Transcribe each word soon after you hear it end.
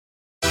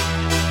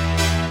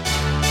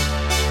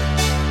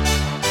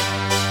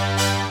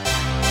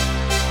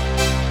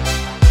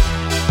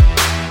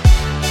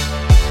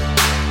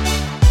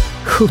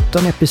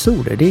17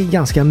 episoder, det är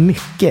ganska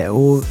mycket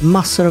och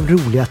massor av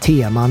roliga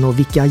teman och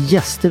vilka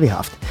gäster vi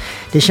haft.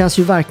 Det känns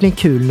ju verkligen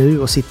kul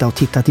nu att sitta och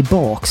titta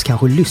tillbaks,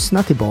 kanske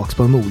lyssna tillbaks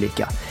på de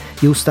olika.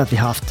 Just att vi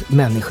haft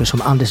människor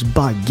som Anders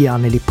Bagge,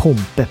 Anneli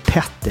Pompe,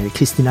 Petter,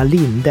 Kristina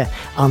Linde,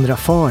 Andra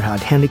Farhad,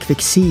 Henrik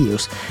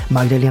Fexeus,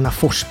 Magdalena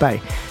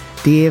Forsberg.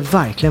 Det är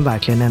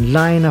verkligen en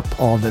line-up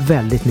av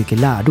väldigt mycket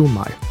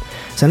lärdomar.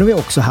 Sen har vi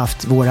också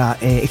haft våra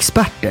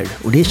experter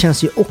och det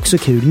känns ju också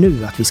kul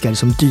nu att vi ska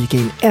liksom dyka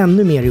in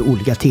ännu mer i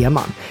olika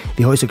teman.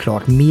 Vi har ju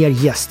såklart mer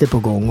gäster på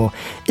gång och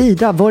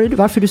Ida,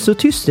 varför är du så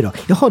tyst idag?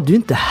 Jaha, du är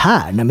inte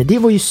här. Nej, men det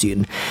var ju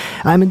synd.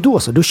 Nej, men då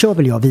kör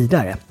väl jag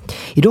vidare.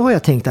 Idag har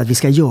jag tänkt att vi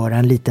ska göra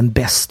en liten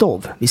best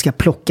of. Vi ska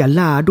plocka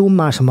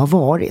lärdomar som har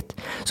varit.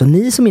 Så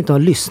ni som inte har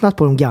lyssnat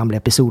på de gamla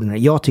episoderna,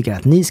 jag tycker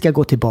att ni ska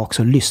gå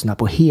tillbaka och lyssna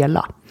på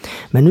hela.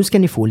 Men nu ska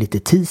ni få lite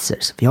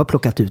teasers. Vi har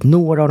plockat ut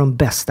några av de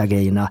bästa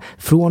grejerna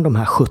från de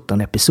här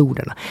 17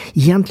 episoderna.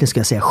 Egentligen ska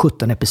jag säga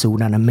 17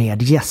 episoderna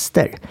med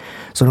gäster.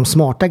 Så de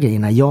smarta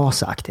grejerna jag har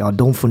sagt, ja,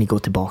 de får ni gå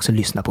tillbaka och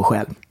lyssna på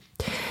själv.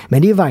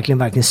 Men det är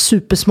verkligen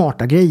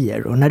supersmarta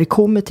grejer. Och när det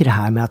kommer till det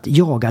här med att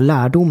jaga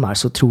lärdomar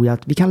så tror jag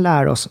att vi kan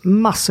lära oss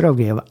massor av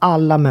grejer av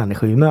alla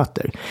människor vi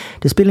möter.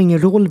 Det spelar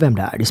ingen roll vem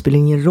det är. Det spelar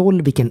ingen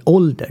roll vilken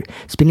ålder.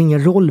 Det spelar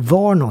ingen roll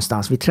var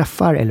någonstans vi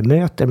träffar eller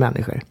möter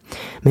människor.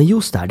 Men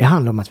just det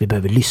handlar om att vi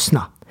behöver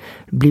lyssna.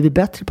 Blir vi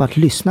bättre på att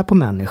lyssna på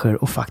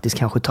människor och faktiskt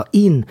kanske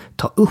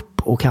ta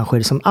upp och kanske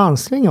liksom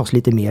anstränga oss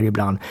lite mer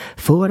ibland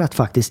för att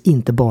faktiskt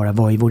inte bara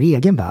vara i vår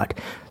egen värld,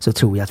 så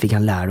tror jag att vi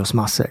kan lära oss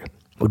massor.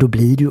 Och då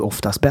blir det ju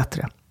oftast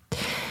bättre.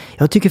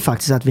 Jag tycker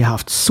faktiskt att vi har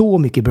haft så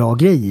mycket bra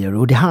grejer.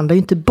 Och det handlar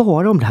ju inte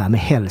bara om det här med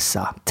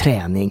hälsa,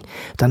 träning.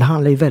 Utan det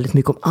handlar ju väldigt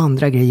mycket om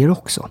andra grejer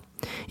också.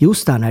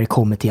 Just där när det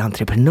kommer till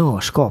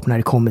entreprenörskap, när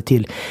det kommer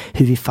till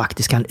hur vi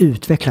faktiskt kan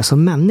utvecklas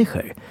som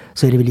människor.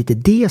 Så är det väl lite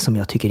det som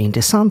jag tycker är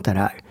intressant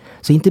här.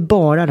 Så inte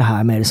bara det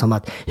här med det som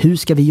att hur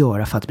ska vi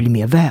göra för att bli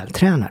mer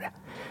vältränade.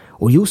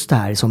 Och just det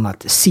här som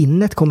att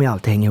sinnet kommer ju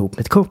alltid hänga ihop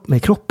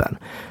med kroppen.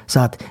 Så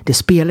att det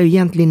spelar ju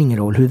egentligen ingen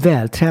roll hur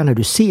vältränad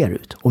du ser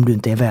ut om du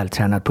inte är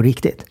vältränad på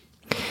riktigt.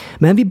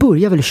 Men vi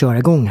börjar väl köra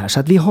igång här. Så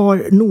att vi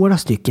har några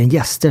stycken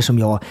gäster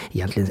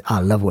egentligen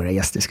alla våra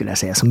gäster skulle jag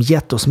säga, som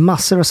gett oss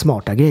massor av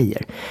smarta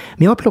grejer.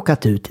 Men jag har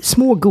plockat ut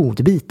små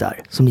godbitar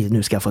som ni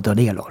nu ska få ta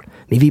del av.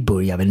 Men vi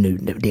börjar väl nu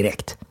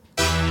direkt.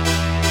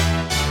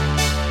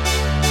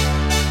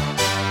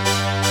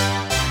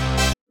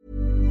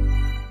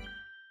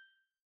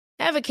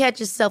 Ever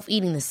catch yourself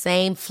eating the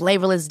same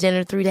flavorless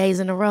dinner 3 days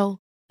in a row?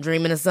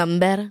 Dreaming of something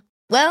better?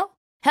 Well,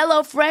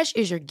 HelloFresh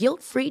is your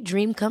guilt-free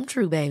dream come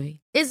true, baby.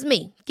 It's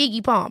me,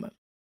 Keke Palmer.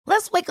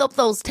 Let's wake up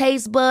those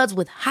taste buds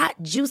with hot,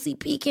 juicy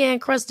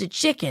pecan-crusted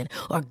chicken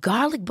or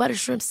garlic butter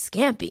shrimp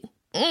scampi.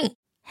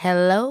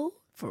 Hello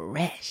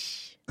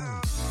Fresh.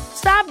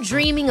 Stop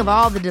dreaming of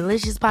all the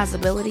delicious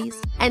possibilities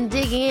and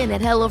dig in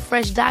at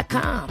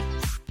HelloFresh.com.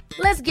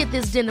 Let's get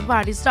this dinner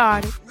party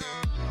started.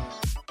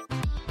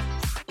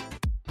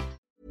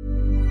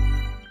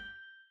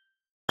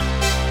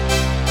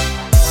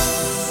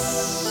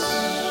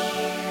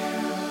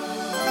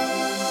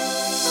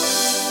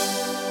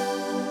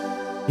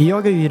 Vi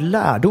jagar ju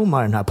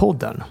lärdomar i den här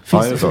podden.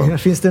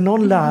 Finns det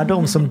någon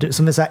lärdom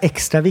som är så här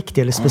extra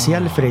viktig eller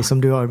speciell för dig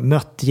som du har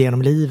mött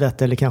genom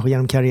livet eller kanske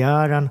genom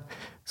karriären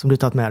som du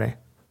tagit med dig?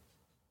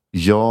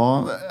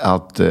 Ja,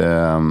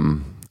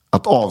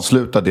 att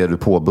avsluta det du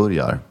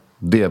påbörjar.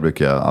 Det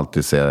brukar jag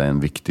alltid säga är en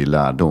viktig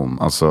lärdom.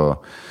 Alltså,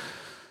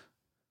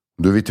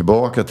 då är vi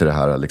tillbaka till det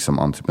här liksom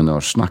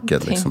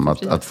entreprenörssnacket. Liksom,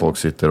 att folk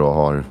sitter och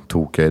har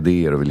tokiga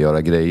idéer och vill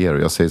göra grejer.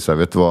 Och jag säger så här,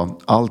 vet du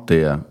vad? Allt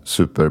är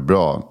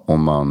superbra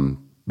om man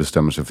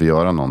bestämmer sig för att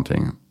göra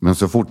någonting. Men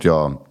så fort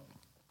jag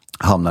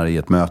hamnar i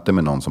ett möte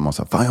med någon som har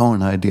sagt, fan jag har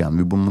den här idén,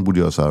 vi borde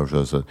göra så här och så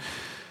här. Så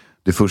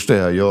det första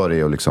jag gör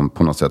är att liksom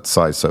på något sätt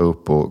sizea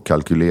upp och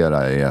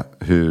kalkylera är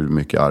hur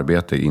mycket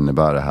arbete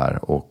innebär det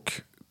här och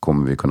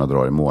kommer vi kunna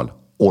dra det i mål.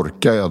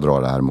 Orkar jag dra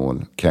det här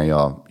mål? Kan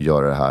jag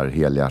göra det här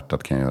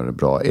helhjärtat? Kan jag göra det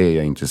bra? Är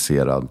jag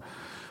intresserad?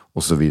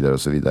 Och så vidare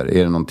och så vidare.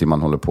 Är det någonting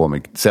man håller på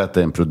med? Säg att det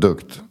är en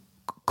produkt.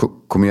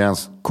 Kommer jag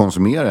ens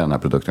konsumera den här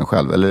produkten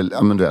själv? Eller,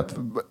 ja, men du vet,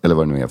 eller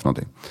vad det nu är för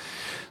någonting.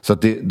 Så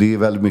att det är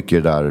väldigt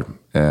mycket där.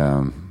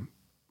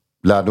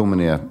 Lärdomen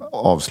är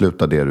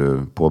avsluta det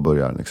du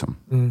påbörjar. Liksom.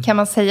 Kan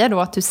man säga då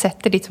att du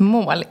sätter ditt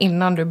mål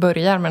innan du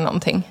börjar med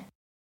någonting?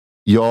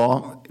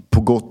 Ja,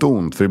 på gott och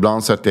ont. För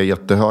ibland sätter jag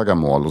jättehöga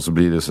mål och så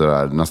blir det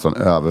sådär nästan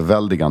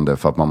överväldigande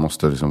för att man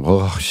måste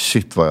liksom,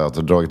 shit vad jag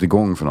har dragit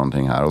igång för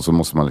någonting här. Och så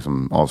måste man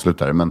liksom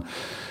avsluta det. Men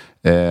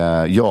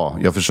ja,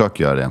 jag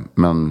försöker göra det.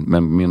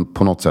 Men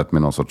på något sätt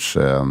med någon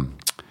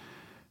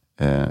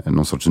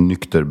sorts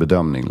nykter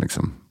bedömning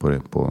liksom,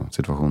 på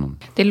situationen.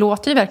 Det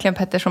låter ju verkligen,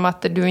 Petter, som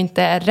att du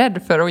inte är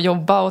rädd för att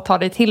jobba och ta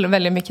dig till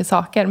väldigt mycket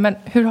saker. Men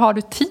hur har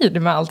du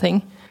tid med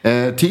allting?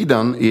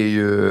 Tiden är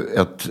ju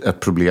ett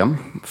problem.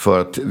 För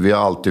att vi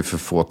har alltid för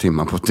få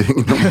timmar på dygn,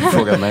 om du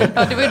frågar mig.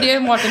 Ja, det var det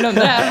Mårten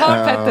undrar.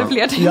 Har Petter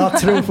fler timmar? Jag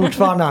tror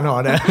fortfarande han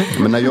har det.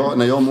 Men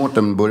när jag och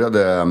Mårten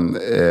började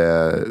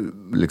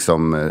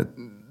liksom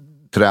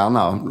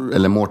träna,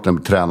 eller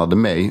Mårten tränade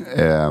mig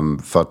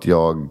för att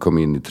jag kom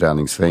in i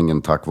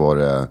träningssvängen tack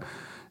vare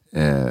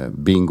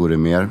Bingo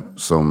Remer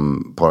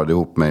som parade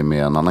ihop mig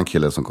med en annan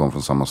kille som kom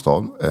från samma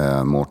stad,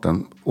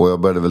 Mårten. Och jag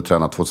började väl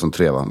träna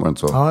 2003, va? Var det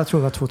inte så? Ja, jag tror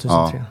det var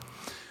 2003. Ja.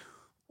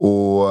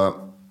 Och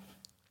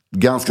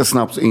ganska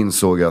snabbt så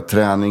insåg jag att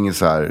träning är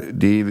så här,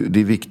 det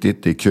är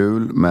viktigt, det är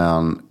kul,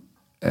 men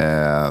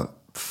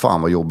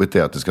fan vad jobbigt det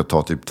är att det ska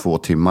ta typ 2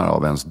 timmar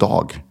av ens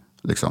dag.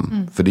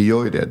 Liksom. För det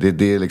gör ju det.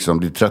 Det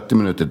är 30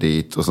 minuter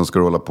dit och sen ska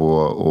du hålla på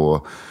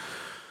och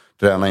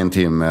träna 1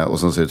 timme och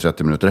sen så är det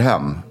 30 minuter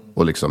hem.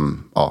 Och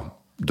liksom,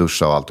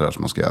 duscha och allt det där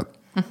som man ska göra.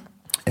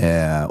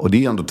 Och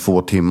det är ändå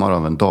 2 timmar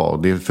av en dag.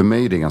 Och för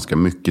mig är det ganska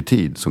mycket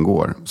tid som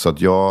går. Så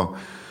att jag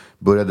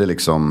började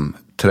liksom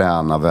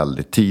träna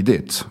väldigt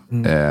tidigt.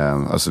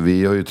 Alltså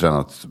vi har ju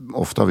tränat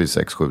ofta vid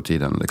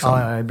 6-7-tiden. Liksom.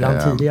 Ja,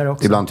 ibland tidigare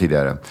också. Ibland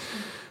tidigare.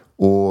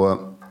 Och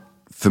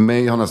för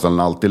mig har nästan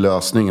alltid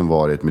lösningen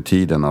varit med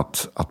tiden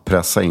att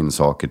pressa in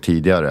saker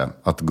tidigare.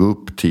 Att gå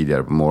upp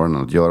tidigare på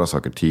morgonen. Att göra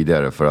saker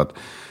tidigare. För att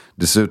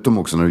dessutom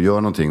också när du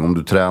gör någonting. Om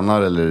du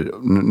tränar eller,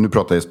 nu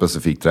pratar jag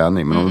specifik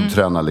träning. Men om du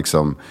tränar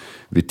liksom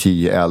vid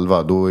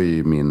 10-11. Då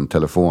är min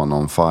telefon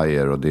on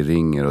fire. Och det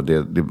ringer och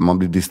man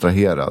blir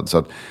distraherad. Så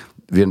att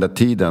vid den där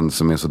tiden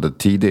som är så där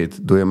tidigt.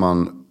 Då är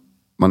man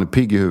är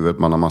pigg i huvudet.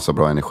 Man har massa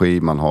bra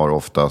energi. Man har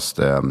oftast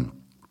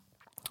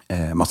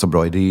massa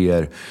bra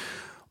idéer.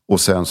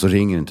 Och sen så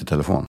ringer inte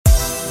telefon.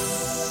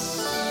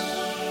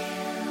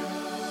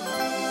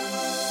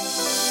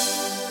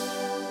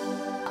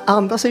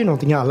 Andas är ju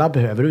någonting alla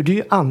behöver och du är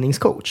ju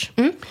andningscoach.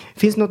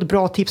 Finns det något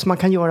bra tips man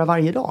kan göra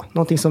varje dag?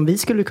 Någonting som vi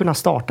skulle kunna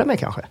starta med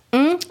kanske?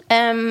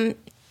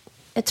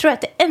 Jag tror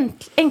att det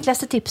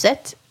enklaste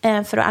tipset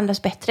för att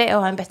andas bättre är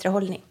att ha en bättre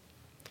hållning.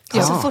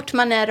 Så fort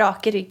man är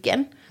rak i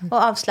ryggen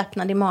och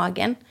avslappnad i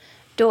magen,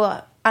 då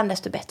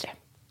andas du bättre.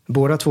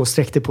 Båda två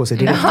sträckte på sig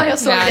direkt. Ja, jag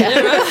såg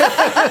det.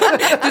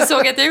 Du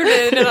såg att jag gjorde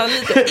det redan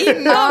lite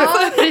innan. Ja,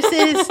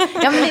 precis.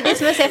 Ja, men det är det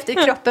som är så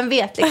efter kroppen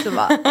vet liksom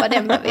vad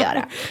den behöver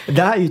göra.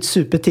 Det här är ju ett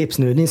supertips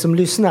nu. Ni som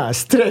lyssnar,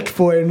 sträck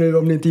på er nu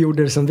om ni inte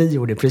gjorde det som vi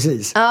gjorde,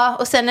 precis. Ja,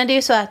 och sen är det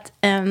ju så att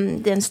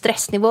den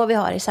stressnivå vi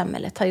har i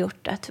samhället har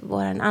gjort att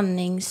våra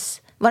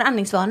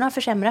andningsvanor har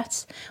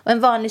försämrats. Och en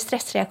vanlig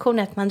stressreaktion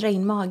är att man drar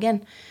in magen.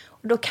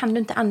 Och då kan du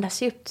inte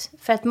andas djupt.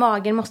 För att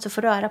magen måste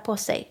få röra på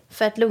sig.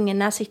 För att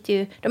lungorna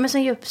de är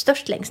som djupt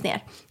störst längst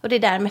ner. Och det är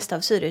där mest av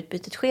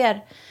syreutbytet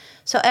sker.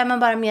 Så är man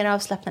bara mer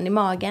avslappnad i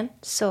magen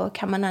så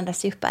kan man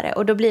andas djupare.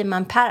 Och då blir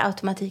man per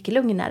automatik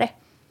lugnare.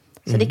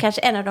 Så det är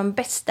kanske en av de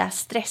bästa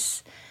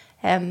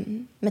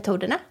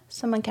stressmetoderna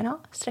som man kan ha.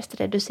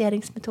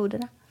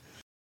 Stressreduceringsmetoderna.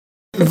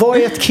 Vad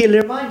är ett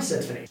killer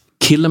mindset för dig?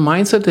 Killer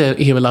mindset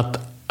är väl att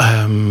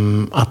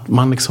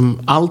man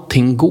liksom,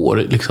 allting går.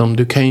 Liksom,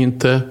 du kan ju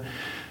inte...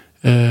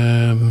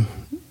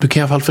 du kan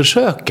i alla fall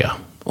försöka.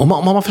 Om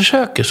man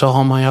försöker så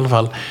har man i alla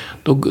fall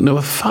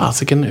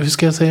hur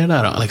ska jag säga det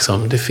där då?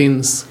 Liksom, det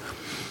finns,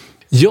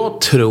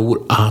 jag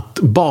tror att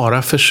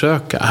bara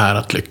försöka är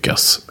att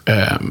lyckas.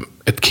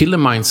 Ett killer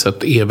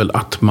mindset är väl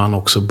att man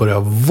också börjar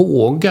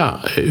våga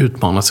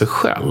utmana sig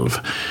själv.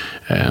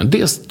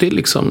 Det är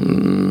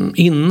liksom,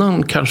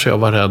 innan kanske jag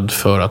var rädd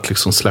för att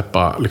liksom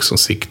släppa liksom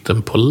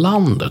sikten på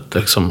landet,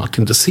 liksom att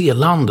inte se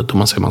landet, om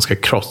man säger man ska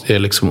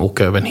liksom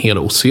åka över en hel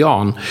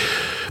ocean.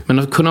 Men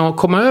att kunna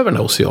komma över den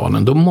här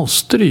oceanen, då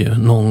måste du ju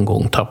någon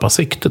gång tappa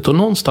siktet. Och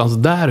någonstans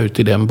där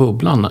ute i den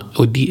bubblan,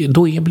 och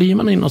då blir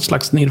man i något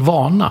slags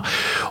nirvana.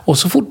 Och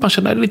så fort man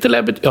känner det lite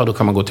läbbigt, ja då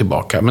kan man gå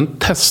tillbaka. Men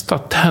testa,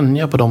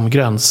 tänja på de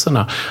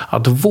gränserna.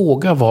 Att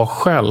våga vara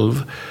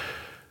själv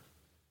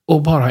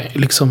och bara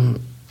liksom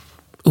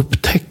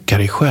upptäcka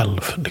dig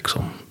själv.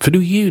 Liksom. För du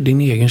är ju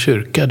din egen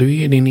kyrka,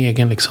 du är din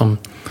egen liksom...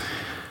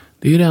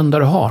 Det är ju det enda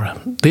du har.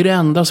 Det är det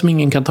enda som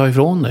ingen kan ta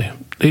ifrån dig.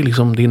 Det är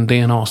liksom din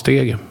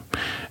DNA-steg.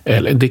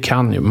 Eller det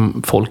kan ju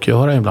folk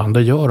göra ibland,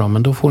 det gör de,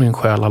 men då får du en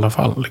själ i alla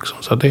fall. Liksom.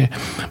 Så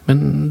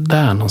men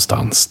där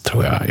någonstans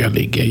tror jag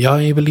ligger.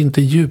 Jag är väl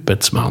inte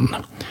djupets man.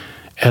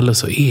 Eller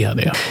så är jag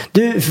det.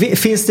 Du,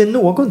 finns det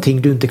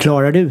någonting du inte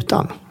klarar dig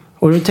utan?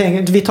 Och du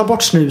tänker, vi tar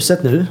bort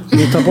snuset nu.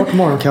 Vi tar bort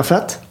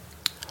morgonkaffet.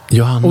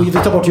 Johanna. Och vi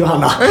tar bort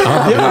Johanna.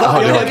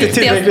 Jag är inte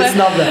tillräckligt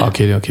snabb.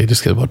 Okej, du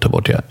ska bara ta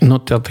bort det.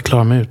 Något jag inte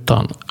klarar mig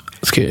utan.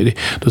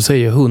 Då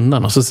säger jag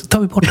hundarna, så tar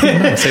vi bort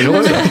hundarna. Säger du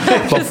också.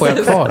 Vad får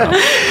jag kvar då?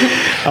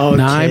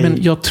 Okay. Nej, men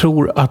jag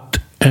tror att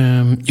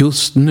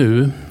just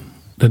nu,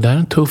 det där är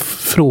en tuff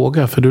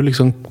fråga, för du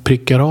liksom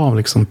prickar av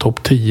liksom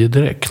topp 10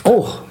 direkt.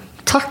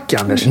 Tack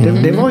Anders,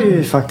 det var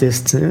ju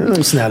faktiskt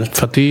snällt.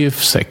 För att det är ju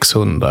 6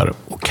 hundar.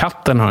 Och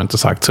katten har jag inte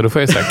sagt, så då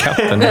får jag säga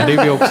katten. Men det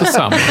är ju också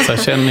samma, så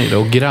jag känner det.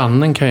 Och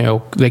grannen kan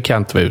jag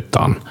inte vara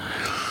utan.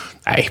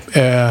 Nej.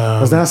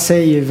 Det här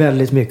säger ju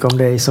väldigt mycket om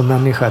dig som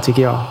människa,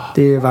 tycker jag.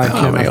 Det är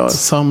verkligen jag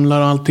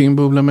samlar allting i en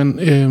bubbla,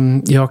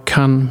 men jag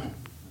kan...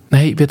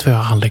 Nej, vet du vad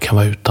jag aldrig kan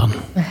vara utan?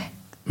 Nej.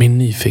 Min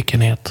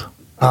nyfikenhet.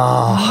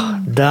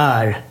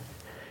 Där.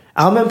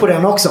 Ja, men på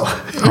den också.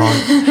 Ja,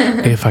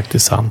 det är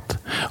faktiskt sant.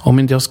 Om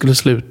inte jag skulle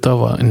sluta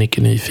vara en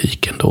icke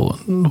nyfiken, då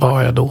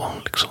var jag då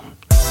liksom.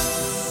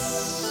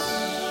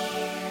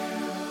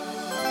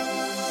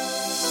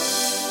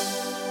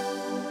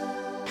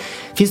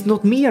 Finns det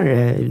något mer?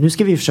 Nu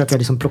ska vi försöka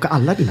liksom plocka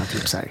alla dina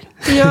tips här.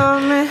 Ja,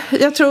 men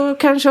jag tror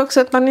kanske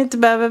också att man inte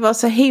behöver vara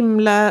så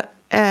himla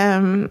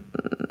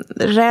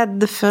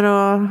rädd för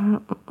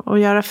att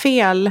göra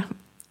fel.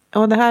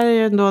 Och det här är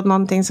ju ändå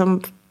någonting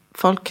som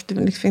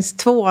det finns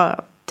 2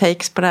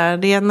 takes på det här.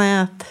 Det ena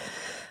är att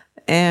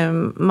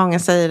många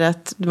säger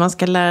att man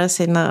ska lära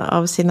sig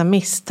av sina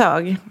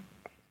misstag.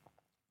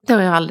 Det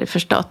har jag aldrig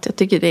förstått. Jag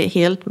tycker det är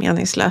helt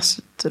meningslöst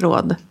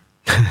råd.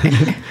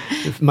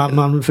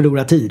 man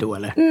förlorar tid då,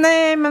 eller?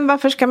 Nej, men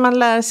varför ska man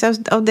lära sig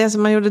av det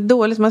som man gjorde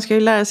dåligt? Man ska ju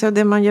lära sig av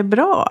det man gör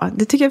bra.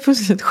 Det tycker jag är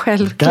fullständigt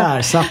självklart.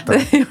 Där satt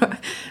det.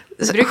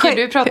 Brukar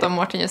du prata om,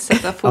 Mårten, just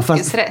sätta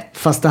fokus rätt?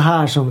 Fast det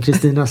här som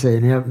Kristina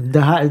säger, det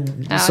här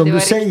som du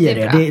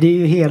säger, det är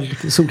ju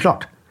helt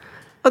såklart.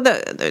 Och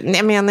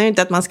jag menar ju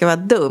inte att man ska vara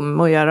dum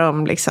och göra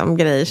om liksom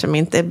grejer som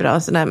inte är bra.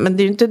 Sådär. Men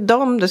det är ju inte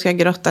dem du ska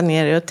grotta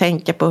ner i och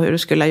tänka på hur du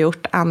skulle ha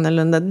gjort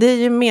annorlunda. Det är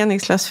ju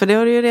meningslöst, för det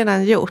har du ju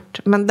redan gjort.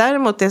 Men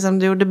däremot det som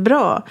du gjorde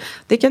bra,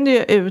 det kan du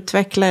ju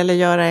utveckla eller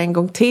göra en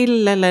gång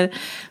till. Eller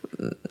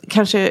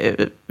kanske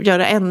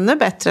göra ännu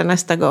bättre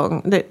nästa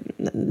gång.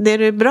 Det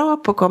du är bra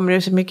på kommer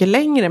du så mycket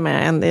längre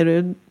med än det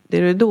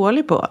du är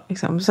dålig på.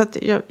 Liksom. Så att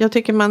jag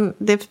tycker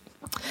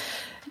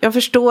jag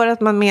förstår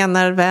att man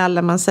menar väl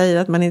när man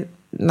säger att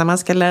när man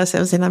ska lära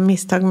sig av sina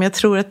misstag, men jag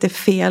tror att det är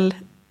fel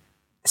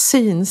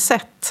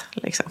synsätt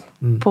liksom,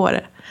 på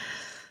det.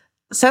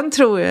 Sen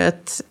tror jag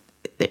att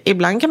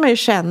ibland kan man ju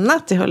känna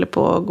att det håller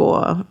på att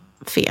gå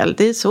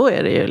fel. Så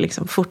är det ju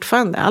liksom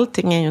fortfarande.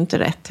 Allting är ju inte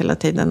rätt hela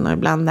tiden, och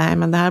ibland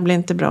men det här blir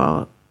inte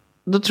bra.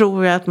 Då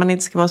tror jag att man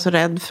inte ska vara så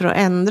rädd för att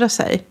ändra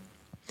sig.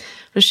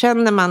 För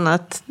känner man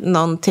att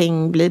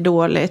någonting blir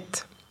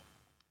dåligt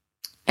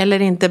eller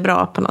inte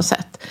bra på något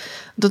sätt,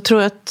 då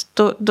tror jag att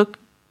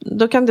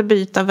då kan du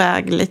byta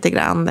väg lite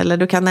grann, eller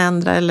du kan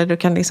ändra, eller du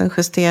kan liksom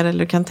justera, eller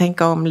du kan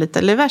tänka om lite,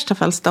 eller i värsta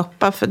fall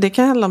stoppa, för det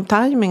kan handla om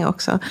timing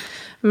också.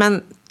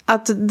 Men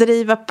att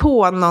driva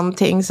på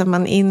någonting som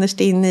man innerst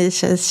inne i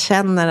sig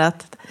känner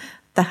att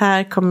det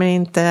här kommer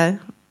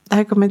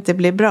inte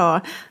bli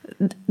bra,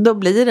 då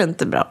blir det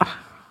inte bra.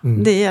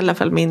 Det är i alla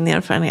fall min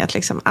erfarenhet.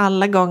 Liksom.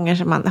 Alla gånger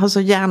som man har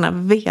så gärna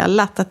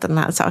velat att den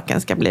här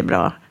saken ska bli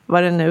bra,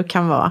 vad det nu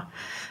kan vara,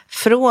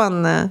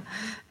 från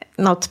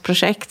något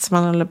projekt som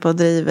man håller på att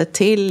driva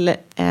till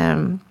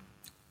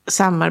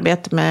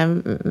samarbete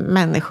med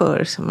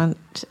människor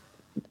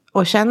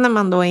och känner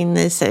man då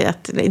inne i sig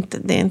att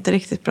det är inte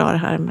riktigt bra det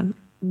här, men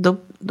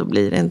då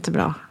blir det inte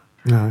bra.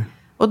 Nej.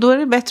 Och då är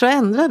det bättre att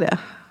ändra det.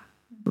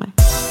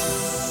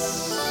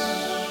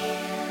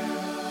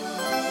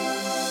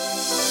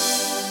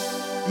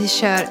 Vi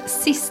kör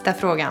sista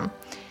frågan.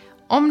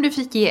 Om du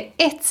fick ge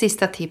ett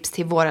sista tips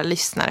till våra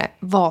lyssnare,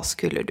 vad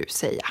skulle du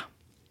säga?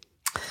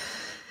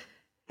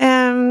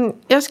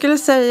 Jag skulle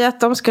säga att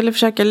de skulle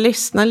försöka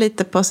lyssna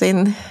lite på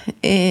sin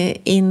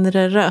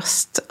inre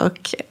röst.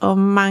 Och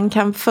om man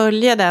kan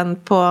följa den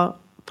på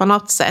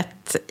något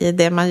sätt i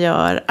det man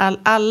gör.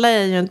 Alla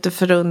är ju inte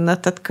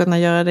förunnat att kunna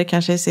göra det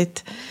kanske i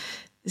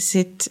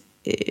sitt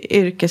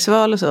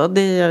yrkesval och så.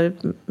 Det är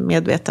jag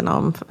medveten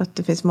om, att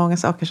det finns många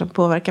saker som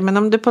påverkar. Men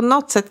om du på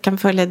något sätt kan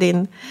följa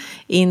din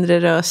inre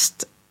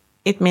röst,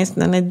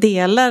 åtminstone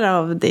delar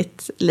av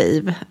ditt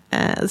liv,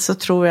 så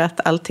tror jag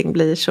att allting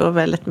blir så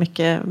väldigt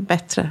mycket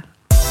bättre.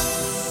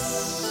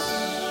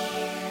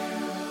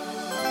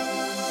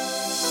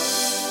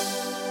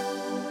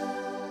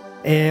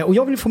 Och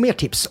jag vill få mer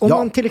tips. Om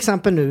man till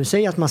exempel nu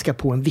säger att man ska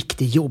på en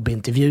viktig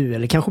jobbintervju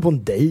eller kanske på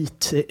en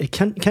dejt.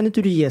 Kan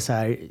inte du ge så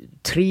här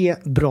 3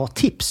 bra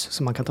tips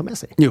som man kan ta med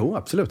sig? Jo,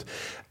 absolut.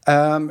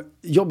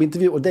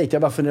 Jobbintervju och dejt,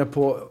 jag bara funderar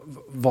på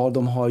vad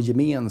de har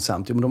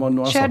gemensamt. Jo, men de har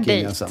några saker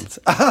gemensamt.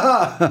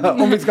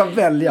 Om vi ska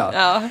välja.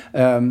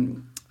 Ja.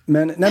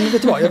 Men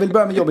vet du vad, jag vill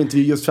börja med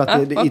jobbintervju just för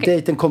att i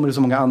dejten kommer det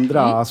så många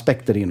andra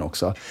aspekter in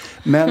också.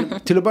 Men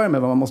till att börja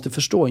med, vad man måste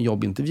förstå i en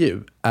jobbintervju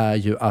är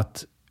ju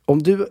att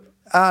om du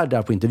är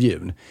där på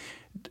intervjun,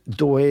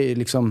 då är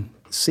liksom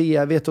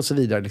CV:t och så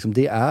vidare, liksom,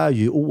 det är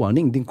ju i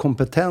ordning. Din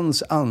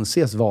kompetens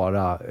anses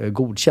vara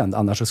godkänd,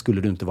 annars så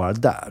skulle du inte vara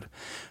där.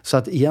 Så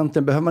att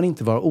egentligen behöver man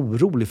inte vara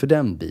orolig för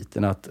den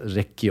biten, att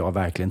räcker jag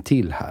verkligen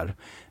till här?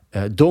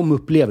 De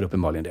upplever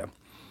uppenbarligen det.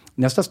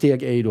 Nästa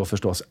steg är ju då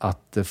förstås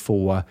att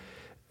få...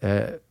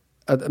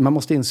 att man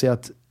måste inse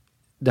att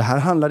det här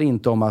handlar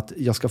inte om att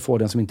jag ska få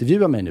den som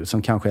intervjuar mig nu,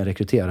 som kanske är en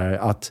rekryterare,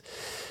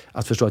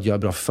 att förstå att jag är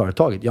bra för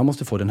företaget. Jag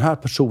måste få den här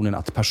personen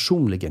att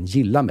personligen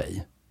gilla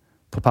mig.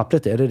 På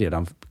pappret är det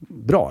redan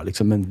bra,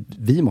 liksom, men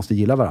vi måste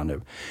gilla varandra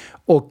nu.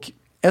 Och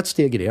ett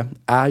steg i det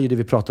är ju det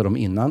vi pratade om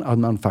innan, att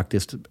man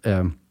faktiskt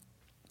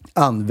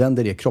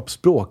använder det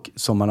kroppsspråk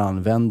som man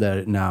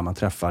använder när man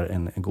träffar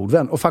en god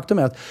vän. Och faktum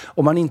är att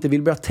om man inte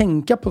vill börja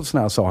tänka på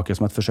såna här saker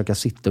som att försöka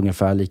sitta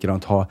ungefär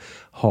likadant,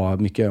 ha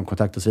mycket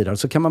ögonkontakt och så vidare,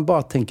 så kan man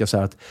bara tänka så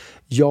här att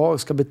jag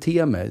ska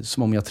bete mig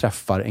som om jag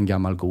träffar en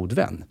gammal god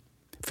vän.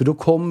 För då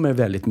kommer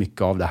väldigt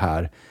mycket av det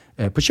här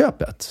på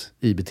köpet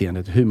i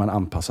beteendet, hur man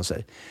anpassar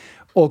sig.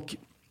 Och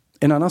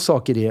En annan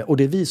sak är det, och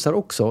det visar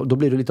också, då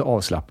blir du lite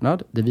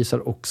avslappnad. Det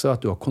visar också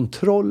att du har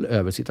kontroll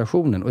över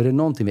situationen. Och är det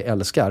någonting vi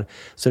älskar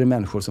så är det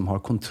människor som har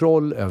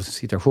kontroll över sin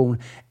situation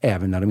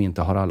även när de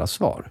inte har alla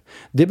svar.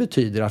 Det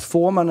betyder att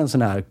får man en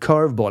sån här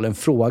curveball, en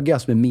fråga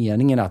som är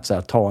meningen att så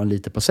här, ta en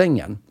lite på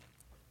sängen.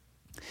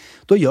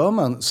 Då gör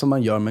man som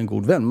man gör med en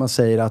god vän. Man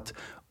säger att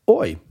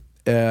oj,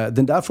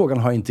 den där frågan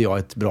har inte jag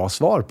ett bra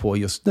svar på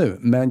just nu.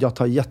 Men jag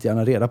tar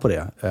jättegärna reda på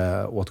det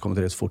och återkommer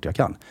till det så fort jag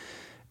kan.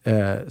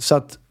 Så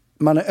att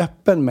man är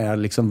öppen med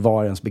liksom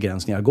var ens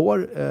begränsningar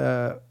går.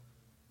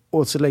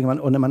 Och så länge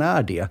och när man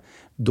är det,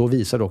 då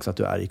visar det också att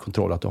du är i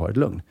kontroll, att du har ett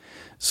lugn.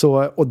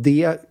 Så, och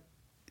det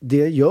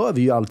gör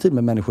vi ju alltid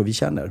med människor vi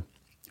känner.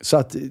 Så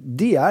att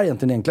det är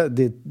egentligen enkla.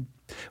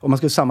 Om man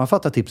skulle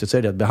sammanfatta tipset så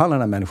är det att behandla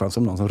den här människan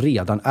som någon som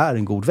redan är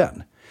en god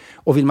vän.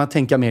 Och vill man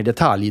tänka mer i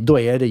detalj, då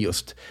är det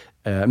just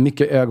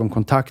mycket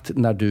ögonkontakt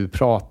när du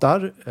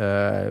pratar.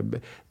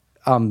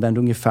 Använd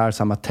ungefär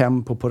samma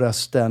tempo på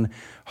rösten.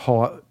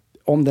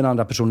 Om den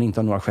andra personen inte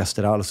har några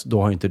gester alls,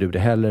 då har inte du det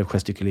heller.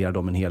 Gestikulerar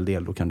dem en hel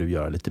del, då kan du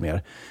göra lite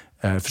mer.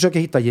 Försöka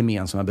hitta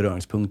gemensamma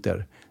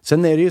beröringspunkter.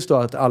 Sen är det ju så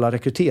att alla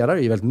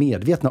rekryterare är väldigt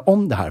medvetna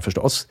om det här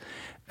förstås.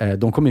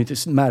 De kommer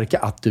inte märka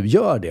att du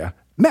gör det.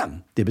 Men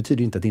det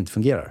betyder inte att det inte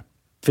fungerar.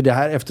 För det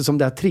här, eftersom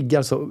det här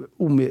triggar så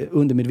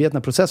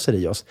undermedvetna processer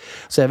i oss.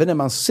 Så även när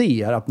man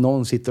ser att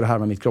någon sitter och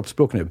härmar mitt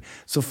kroppsspråk nu,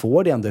 så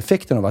får det ändå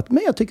effekten av att,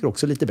 men jag tycker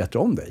också lite bättre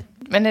om dig.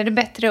 Men är det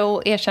bättre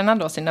att erkänna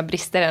då sina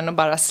brister än att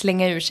bara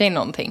slänga ur sig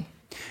någonting?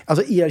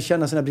 Alltså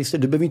erkänna sina brister,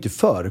 du behöver inte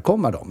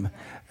förekomma dem.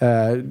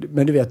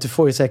 Men du vet, du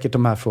får ju säkert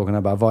de här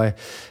frågorna bara,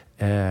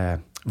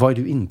 vad är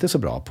du inte så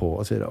bra på?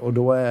 Och så vidare. Och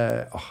då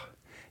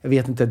jag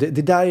vet inte,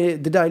 det där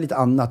är lite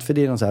annat, för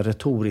det är någon så här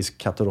retorisk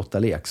katt- och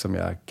råtta-lek som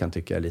jag kan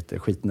tycka är lite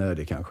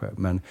skitnödig kanske.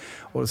 Men,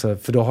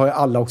 för då har ju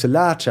alla också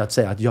lärt sig att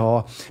säga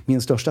att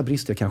min största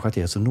brist är kanske att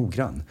jag är så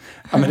noggrann.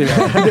 Ja, men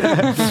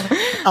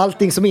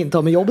allting som inte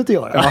har med jobbet att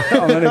göra.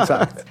 Ja, men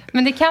exakt.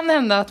 Men det kan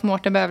hända att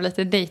Mårten behöver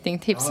lite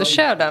datingtips, så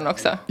kör den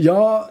också.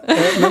 Ja,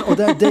 och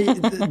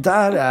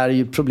där är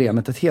ju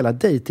problemet att hela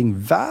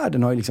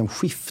datingvärlden har ju liksom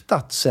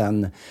skiftat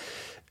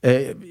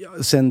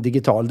sen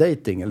digital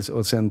dating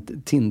och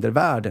sen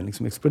Tindervärlden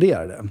liksom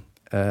exploderade.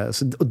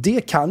 Och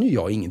det kan ju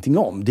jag ingenting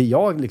om. Det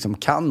jag liksom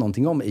kan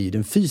någonting om är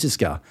den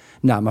fysiska,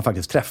 när man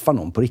faktiskt träffar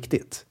någon på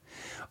riktigt.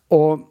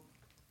 Och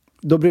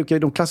då brukar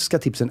de klassiska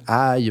tipsen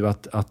är ju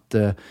att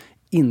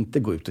inte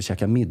gå ut och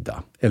käka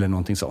middag eller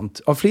någonting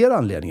sånt. Av flera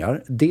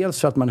anledningar. Dels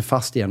för att man är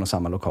fast i en och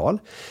samma lokal.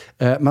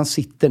 Man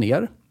sitter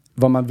ner.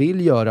 Vad man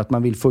vill göra är att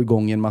man vill få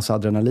igång en massa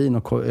adrenalin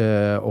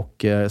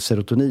och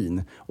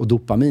serotonin och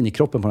dopamin i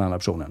kroppen på den andra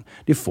personen.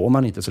 Det får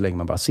man inte så länge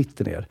man bara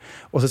sitter ner.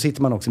 Och så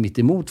sitter man också mitt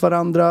emot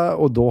varandra,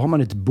 och då har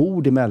man ett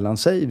bord emellan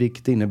sig,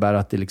 vilket innebär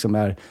att det liksom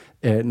är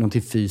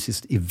någonting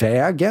fysiskt i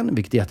vägen,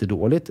 vilket är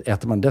jättedåligt.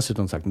 Äter man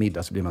dessutom sagt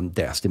middag så blir man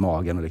däst i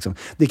magen. Och liksom.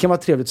 Det kan vara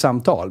ett trevligt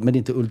samtal, men det är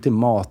inte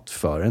ultimat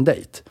för en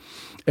dejt.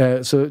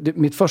 Så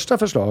mitt första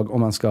förslag,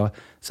 om man ska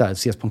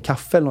ses på en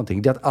kaffe eller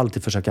någonting, det är att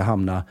alltid försöka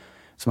hamna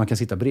så man kan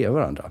sitta bredvid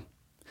varandra.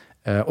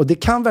 Och det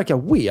kan verka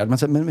weird. Man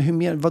säger,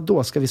 men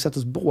vadå? Ska vi sätta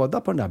oss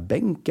båda på den där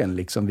bänken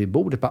liksom vid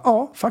bordet?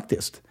 Ja,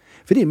 faktiskt.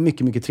 För det är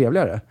mycket, mycket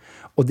trevligare.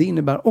 Och det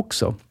innebär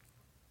också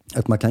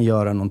att man kan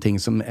göra någonting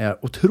som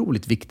är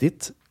otroligt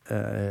viktigt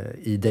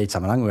i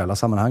dejtsammanhang och i alla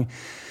sammanhang.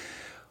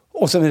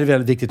 Och sen är det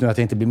väldigt viktigt nu att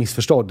jag inte blir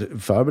missförstådd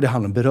för det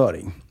handlar om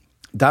beröring.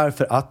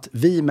 Därför att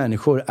vi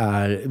människor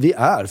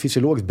är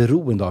fysiologiskt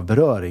beroende av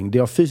beröring. Det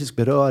är av fysisk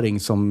beröring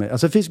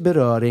fysisk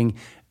beröring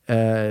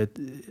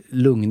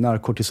lugnar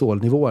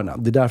kortisolnivåerna.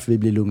 Det är därför vi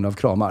blir lugna av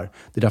kramar.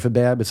 Det är därför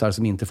bebisar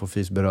som inte får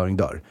fysisk beröring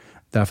dör.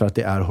 Därför att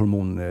det är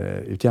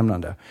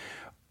hormonutjämnande.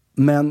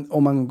 Men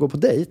om man går på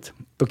dejt,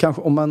 då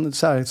kanske,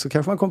 så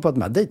kanske man kommer på att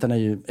de här dejterna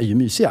är ju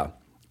mysiga.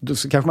 Då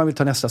så kanske man vill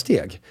ta nästa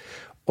steg.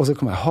 Och så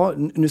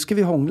kommer nu ska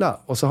vi hångla.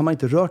 Och så har man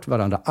inte rört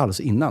varandra alls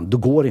innan. Då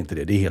går inte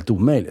det. Det är helt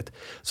omöjligt.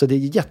 Så det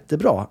är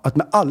jättebra att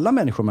med alla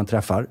människor man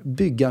träffar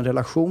bygga en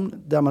relation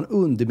där man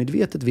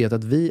undermedvetet vet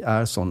att vi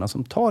är sådana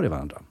som tar i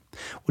varandra.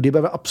 Och det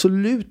behöver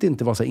absolut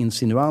inte vara så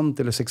insinuant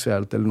eller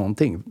sexuellt eller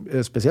någonting.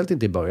 Speciellt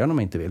inte i början om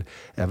man inte vill.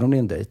 Även om det är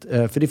en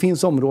dejt. För det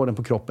finns områden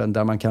på kroppen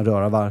där man kan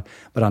röra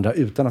varandra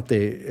utan att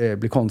det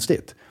blir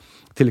konstigt.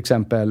 Till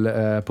exempel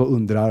på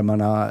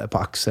underarmarna, på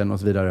axeln och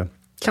så vidare.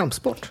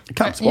 Kampsport.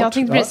 Jag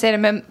tänkte precis säga det,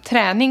 men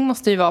träning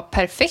måste ju vara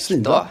perfekt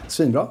då.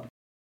 Svinbra.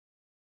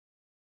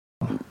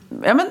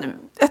 Ja, men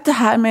det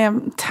här med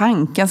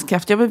tankens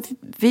kraft. Ja,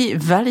 vi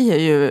väljer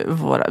ju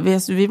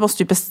vi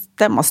måste ju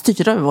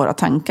styra över våra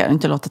tankar.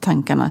 Inte låta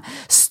tankarna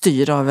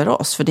styra över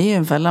oss. För det är ju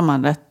en fälla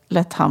man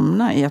lätt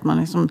hamnar i. Att man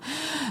liksom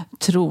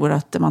tror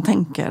att det man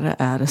tänker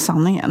är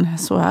sanningen.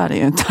 Så är det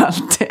ju inte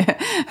alltid.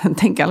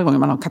 Tänk alla gånger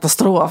man har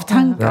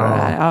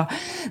katastroftankar. Ja.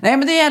 Nej,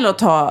 men det gäller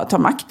att ta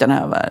makten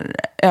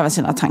över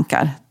sina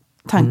tankar.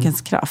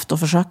 Tankens kraft och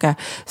försöka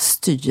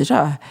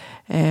styra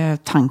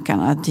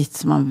tankarna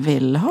dit man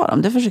vill ha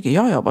dem. Det försöker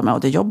jag jobba med, och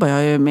det jobbar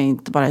jag ju med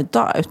inte bara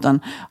idag utan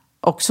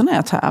också när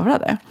jag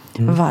tävlade.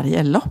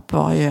 Varje lopp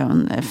var ju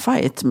en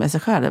fight med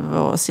sig själv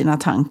och sina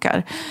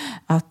tankar.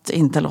 Att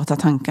inte låta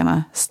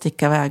tankarna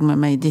sticka iväg med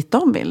mig dit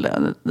de vill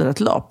under ett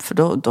lopp. För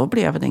då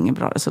blev det ingen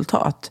bra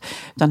resultat.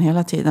 Utan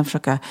hela tiden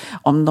försöka,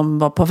 om de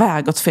var på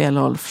väg åt fel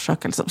håll,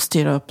 försöka liksom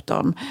styra upp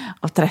dem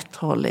åt rätt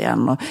håll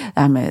igen. Och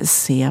det här med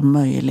se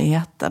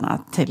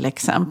möjligheterna till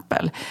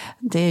exempel.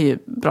 Det är ju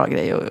bra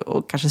grej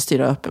att kanske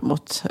styra upp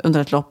mot under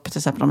ett lopp. Till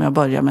exempel om jag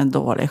börjar med en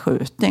dålig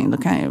skjutning, då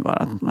kan jag ju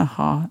bara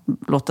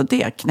låta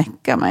det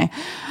knäcka mig.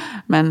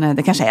 Men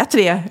det kanske är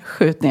 3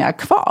 skjutningar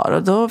kvar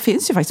och då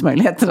finns ju faktiskt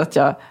möjligheter att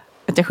jag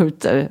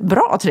skjuter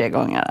bra 3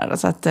 gånger.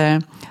 Så att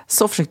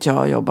så försökte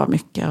jag jobba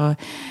mycket. Och,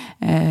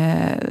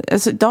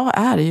 alltså idag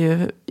är det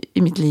ju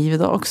i mitt liv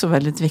idag också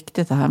väldigt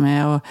viktigt det här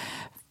med att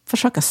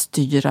försöka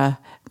styra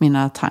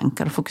mina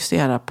tankar och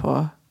fokusera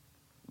på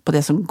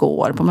det som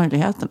går, på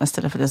möjligheterna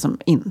istället för det som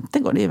inte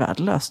går. Det är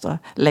värdelöst att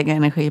lägga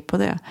energi på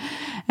det.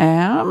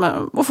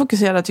 Och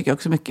fokusera tycker jag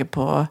också mycket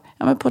på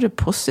det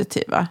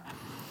positiva.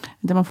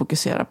 Det man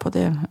fokuserar på,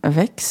 det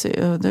växer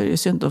ju. Det är ju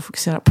synd att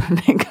fokusera på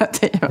det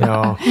negativa.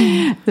 Ja.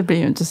 Det blir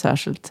ju inte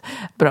särskilt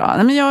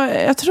bra. Men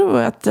jag tror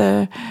att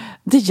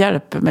det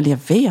hjälper mig. Jag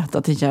vet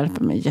att det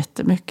hjälper mig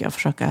jättemycket att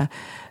försöka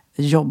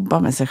jobba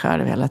med sig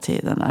själv hela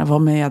tiden. Att vara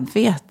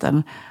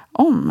medveten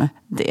om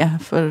det.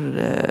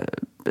 För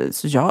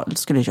så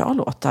skulle jag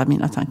låta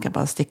mina tankar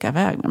bara sticka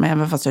iväg. Men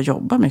även fast jag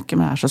jobbar mycket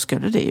med det här så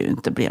skulle det ju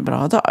inte bli en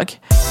bra dag.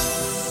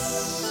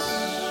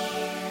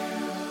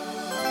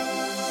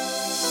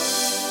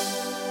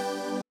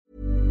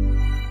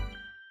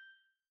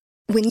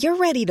 When you're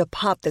ready to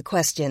pop the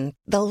question,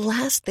 the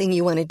last thing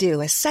you want to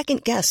do is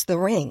second-guess the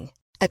ring.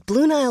 At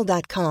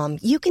BlueNile.com,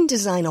 you can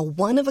design a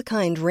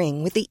one-of-a-kind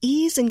ring with the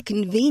ease and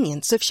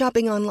convenience of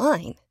shopping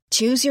online.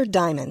 Choose your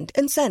diamond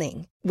and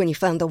setting. When you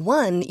find the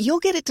one, you'll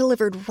get it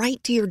delivered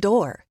right to your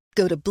door.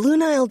 Go to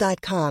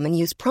BlueNile.com and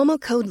use promo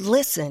code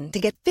LISTEN to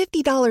get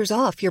 $50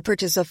 off your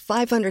purchase of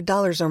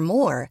 $500 or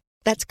more.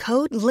 That's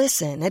code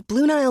LISTEN at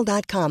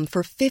BlueNile.com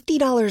for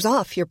 $50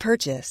 off your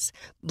purchase.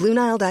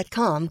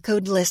 BlueNile.com,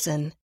 code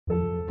LISTEN.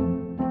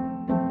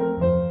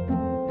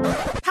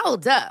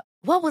 Hold up.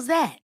 What was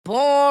that?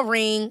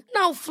 Boring.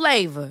 No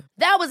flavor.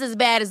 That was as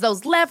bad as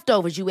those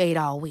leftovers you ate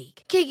all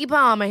week. Keke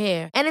Palmer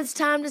here, and it's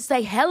time to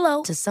say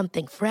hello to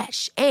something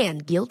fresh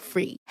and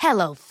guilt-free.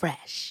 Hello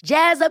Fresh.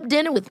 Jazz up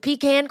dinner with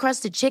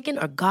pecan-crusted chicken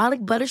or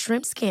garlic butter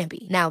shrimp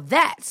scampi. Now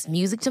that's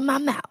music to my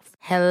mouth.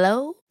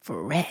 Hello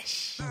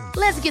Fresh.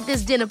 Let's get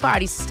this dinner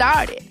party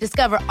started.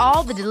 Discover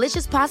all the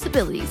delicious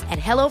possibilities at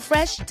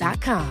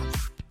hellofresh.com.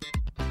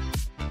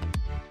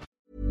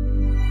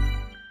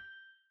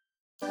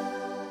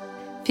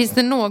 Finns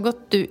det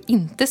något du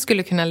inte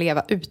skulle kunna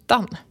leva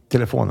utan?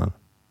 Telefonen.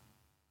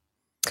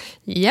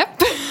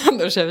 Japp,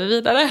 då kör vi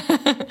vidare.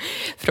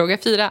 Fråga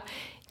 4.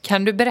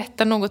 Kan du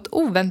berätta något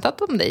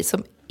oväntat om dig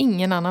som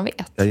ingen annan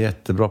vet? Jag är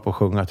jättebra på att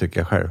sjunga tycker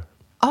jag själv.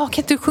 Kan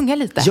inte du sjunga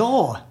lite?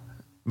 Ja!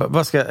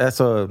 Vad ska jag,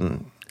 alltså,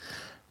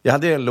 jag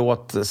hade en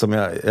låt som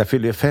jag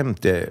fyllde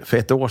 50 för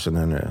 1 år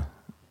sedan nu.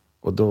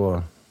 Och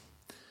då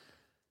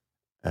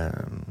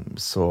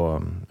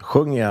så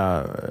sjöng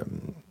jag,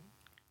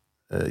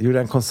 gjorde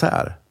en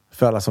konsert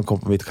för alla som kom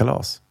på mitt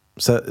kalas.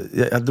 Så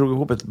jag drog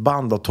ihop ett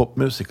band av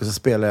toppmusik och så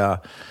spelade jag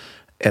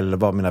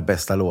 11 av mina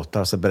bästa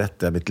låtar. Så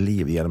berättade jag mitt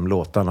liv genom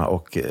låtarna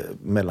och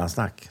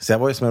mellansnack. Så jag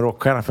var ju som en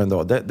rockstjärna för en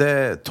dag. Det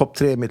är topp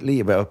 3 i mitt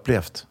liv jag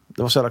upplevt.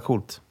 Det var så jävla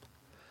coolt.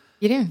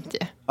 Grymt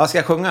ju. Ja, ska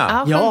jag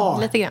sjunga? Ja.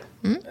 Lite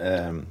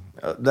grann.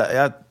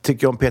 Jag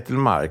tycker om Peter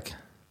Mark.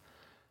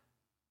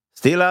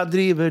 Stilla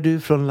driver du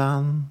från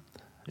land,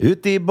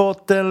 ut i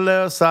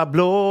bottenlösa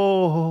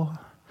blå.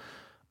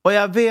 Och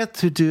jag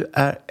vet hur du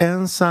är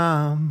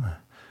ensam,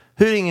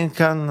 hur ingen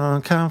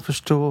kan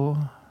förstå.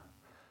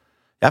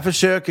 Jag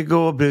försöker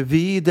gå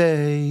bredvid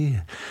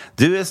dig,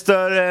 du är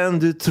större än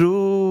du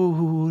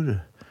tror.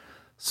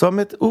 Som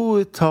ett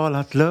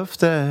outtalat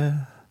löfte,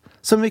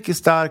 så mycket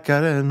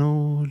starkare än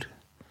ord.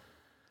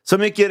 Så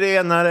mycket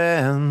renare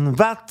än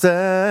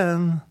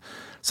vatten,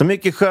 så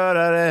mycket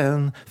skörare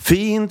än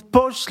fint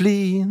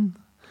porslin.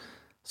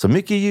 Så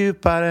mycket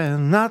djupare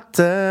än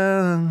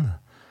natten,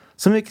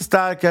 så mycket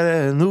starkare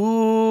än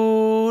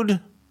ord.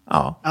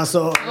 Ja.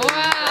 Alltså, wow.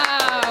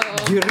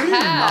 Grym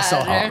alltså.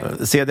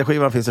 Ja,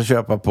 CD-skivan finns att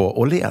köpa på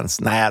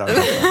Åhléns. Nej då.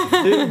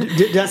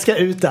 Den ska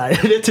ut där,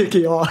 det tycker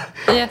jag.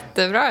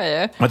 Jättebra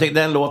ju. Jag tycker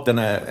den låten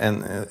är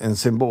en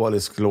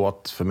symbolisk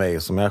låt för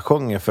mig som jag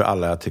sjunger för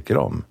alla jag tycker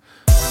om.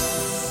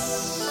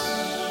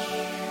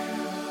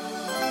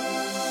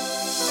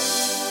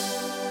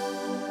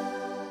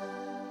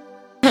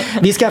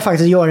 Vi ska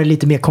faktiskt göra det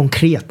lite mer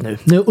konkret nu.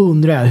 Nu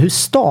undrar jag, hur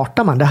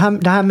startar man? Det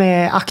här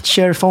med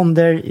aktier,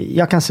 fonder,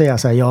 jag kan säga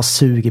så här, jag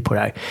suger på det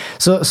här.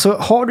 Så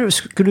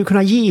skulle du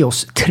kunna ge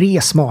oss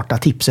 3 smarta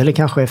tips, eller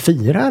kanske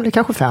 4, eller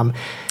kanske 5?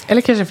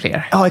 Eller kanske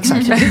fler. Ja,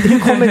 exakt. Hur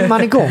kommer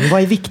man igång?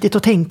 Vad är viktigt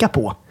att tänka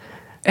på?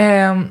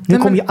 Nu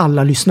kommer ju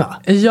alla lyssna.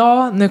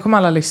 Ja, nu kommer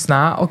alla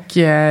lyssna. Och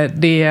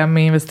det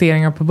med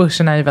investeringar på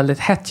börsen är ju väldigt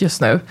hett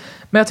just nu.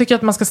 Men jag tycker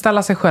att man ska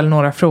ställa sig själv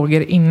några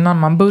frågor innan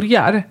man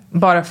börjar.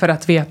 Bara för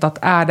att veta att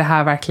är det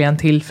här verkligen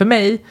till för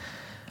mig?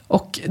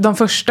 Och de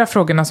första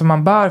frågorna som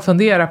man bör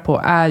fundera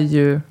på är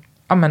ju...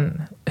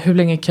 hur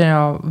länge kan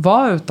jag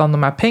vara utan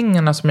de här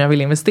pengarna som jag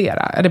vill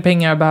investera? Är det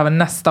pengar jag behöver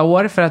nästa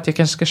år för att jag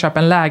kanske ska köpa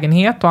en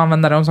lägenhet och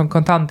använda dem som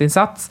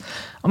kontantinsats?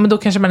 Men då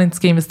kanske man inte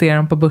ska investera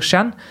dem på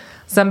börsen.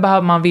 Sen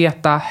behöver man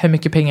veta hur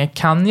mycket pengar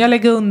kan jag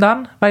lägga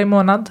undan varje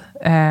månad.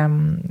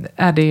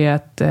 Är det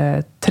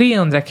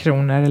 300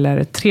 kronor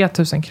eller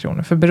 3000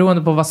 kronor? För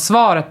beroende på vad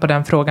svaret på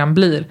den frågan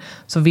blir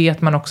så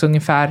vet man också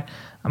ungefär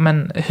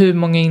hur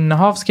många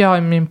innehav ska jag ha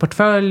i min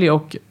portfölj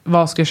och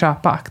vad ska jag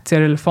köpa,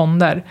 aktier eller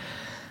fonder.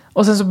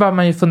 Och sen så bör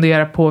man ju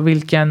fundera på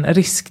vilken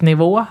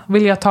risknivå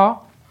vill jag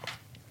ta.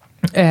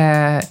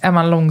 Är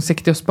man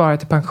långsiktig och spara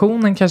till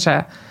pensionen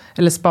kanske,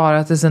 eller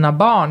spara till sina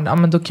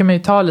barn, då kan man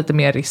ju ta lite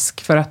mer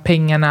risk för att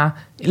pengarna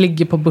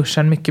ligger på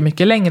börsen mycket,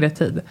 mycket längre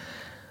tid.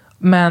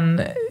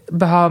 Men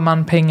behöver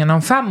man pengarna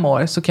om 5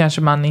 år så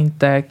kanske man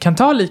inte kan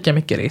ta lika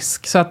mycket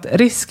risk. Så att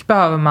risk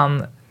behöver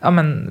man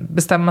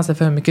bestämma sig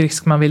för hur mycket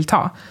risk man vill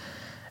ta.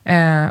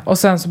 Och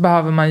sen så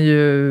behöver man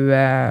ju,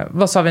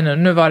 vad sa vi nu?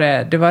 Nu var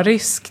det var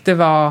risk, det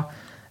var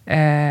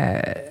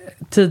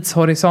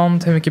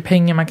tidshorisont, hur mycket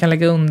pengar man kan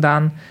lägga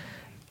undan.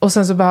 Och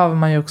sen så behöver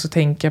man ju också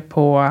tänka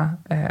på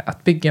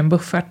att bygga en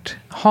buffert.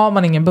 Har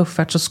man ingen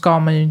buffert så ska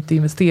man ju inte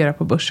investera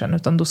på börsen,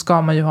 utan då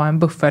ska man ju ha en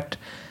buffert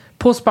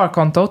på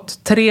sparkontot.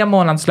 3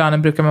 månadslöner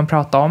brukar man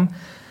prata om.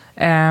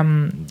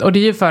 Och det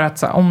är ju för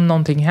att om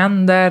någonting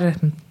händer,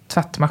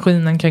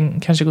 tvättmaskinen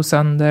kanske går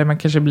sönder, man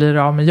kanske blir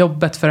av med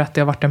jobbet för att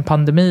det har varit en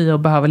pandemi och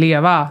behöver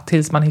leva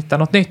tills man hittar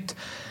något nytt.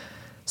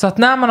 Så att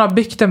när man har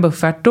byggt en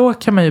buffert, då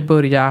kan man ju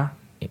börja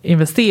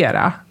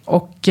investera.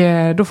 Och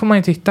då får man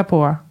ju titta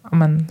på,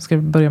 ska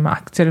vi börja med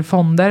aktier eller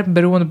fonder?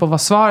 Beroende på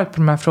vad svaret på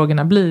de här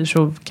frågorna blir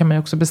så kan man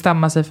ju också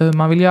bestämma sig för hur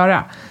man vill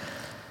göra.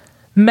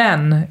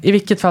 Men i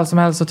vilket fall som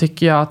helst så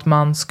tycker jag att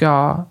man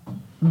ska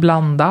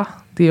blanda.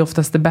 Det är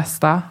oftast det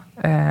bästa.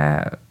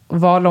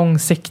 Var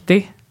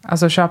långsiktig.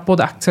 Alltså köp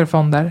både aktier och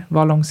fonder,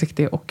 var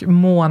långsiktig och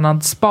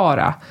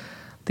månadsspara.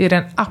 Det är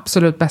den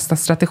absolut bästa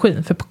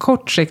strategin. För på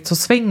kort sikt så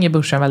svänger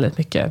börsen väldigt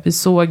mycket. Vi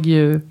såg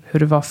ju hur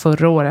det var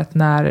förra året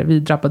när vi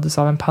drabbades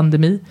av en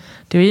pandemi.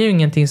 Det är ju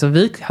ingenting som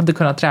vi hade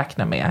kunnat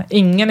räkna med.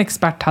 Ingen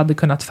expert hade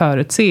kunnat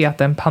förutse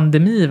att en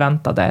pandemi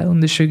väntade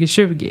under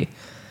 2020.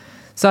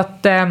 Så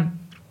att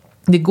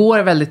det går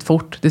väldigt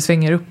fort. Det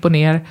svänger upp och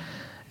ner.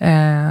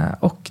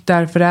 Och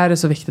därför är det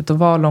så viktigt att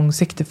vara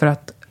långsiktig, för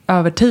att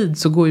över tid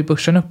så går ju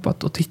börsen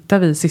uppåt. Och tittar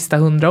vi sista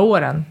 100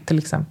 åren till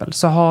exempel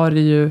så har det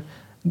ju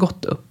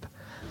gått upp.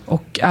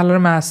 Och alla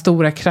de här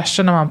stora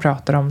krascherna man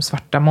pratar om,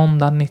 svarta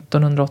måndagen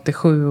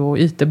 1987 och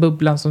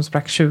IT-bubblan som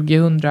sprack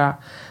 2000,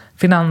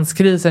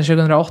 finanskrisen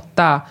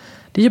 2008.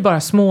 Det är ju bara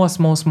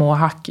små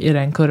hack i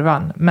den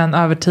kurvan. Men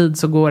över tid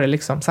så går det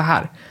liksom så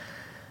här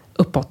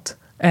uppåt.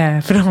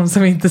 För de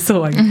som inte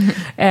såg.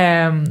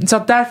 Så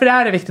att därför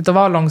är det viktigt att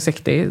vara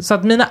långsiktig. Så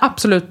att mina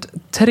absolut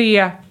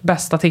 3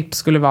 bästa tips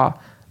skulle vara: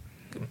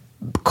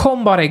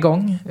 kom bara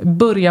igång.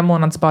 Börja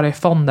månadsspara i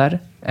fonder.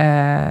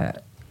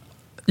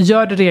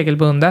 Gör det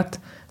regelbundet.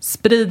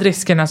 Sprid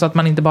riskerna så att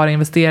man inte bara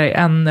investerar i 1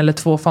 eller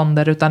 2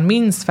 fonder utan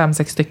minst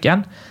 5-6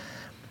 stycken.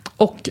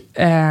 Och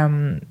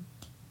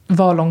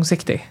var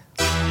långsiktig.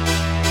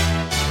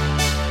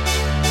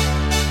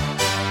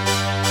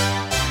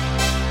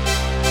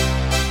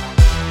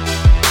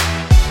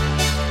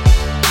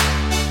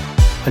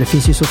 Det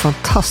finns ju så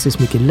fantastiskt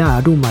mycket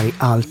lärdomar i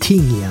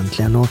allting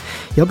egentligen, och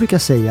jag brukar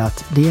säga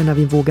att det är när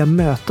vi vågar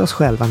möta oss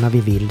själva när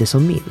vi vill det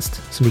som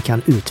minst som vi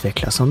kan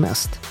utvecklas som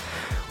mest.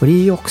 Och det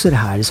är ju också det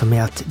här som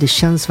är att det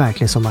känns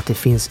verkligen som att det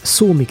finns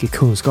så mycket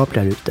kunskap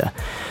där ute.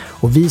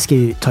 Och vi ska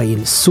ju ta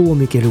in så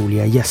mycket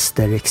roliga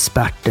gäster,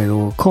 experter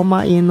och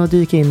komma in och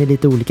dyka in i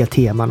lite olika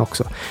teman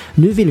också.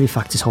 Nu vill vi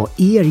faktiskt ha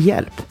er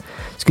hjälp.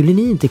 Skulle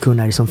ni inte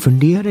kunna liksom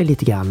fundera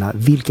lite grann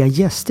vilka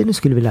gäster ni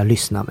skulle vilja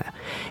lyssna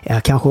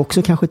med?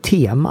 Kanske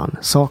teman,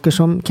 saker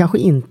som kanske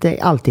inte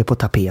alltid är på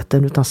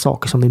tapeten utan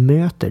saker som vi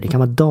möter. Det kan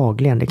vara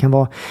dagligen, det kan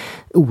vara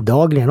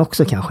odagligen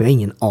också kanske. Jag har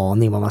ingen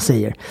aning vad man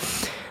säger.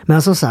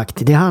 Men som sagt,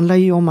 det handlar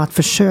ju om att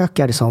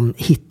försöka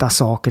hitta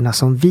sakerna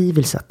som vi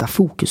vill sätta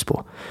fokus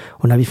på.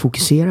 Och när vi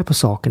fokuserar på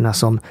sakerna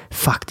som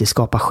faktiskt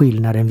skapar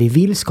skillnaden vi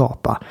vill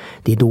skapa,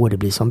 det är då det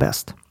blir som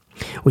bäst.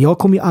 Och jag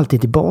kommer ju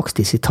alltid tillbaka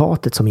till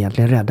citatet som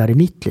egentligen räddade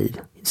mitt liv.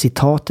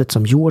 Citatet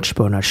som George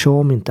Bernard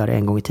Shaw myntade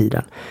en gång i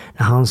tiden.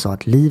 När han sa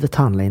att livet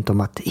handlar inte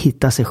om att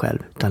hitta sig själv,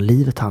 utan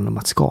livet handlar om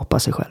att skapa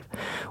sig själv.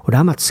 Och det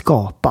här med att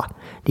skapa,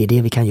 det är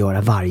det vi kan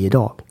göra varje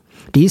dag.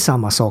 Det är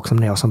samma sak som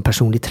när jag som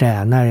personlig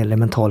tränare eller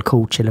mental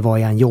coach eller vad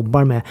jag än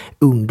jobbar med.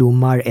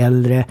 Ungdomar,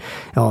 äldre,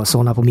 ja,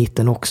 sådana på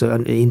mitten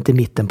också. Inte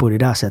mitten på det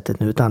där sättet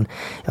nu, utan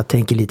jag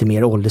tänker lite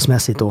mer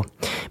åldersmässigt då.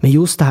 Men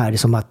just det här är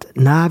som att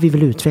när vi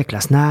vill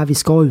utvecklas, när vi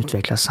ska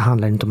utvecklas, så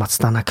handlar det inte om att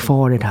stanna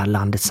kvar i det här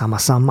landet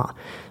samma.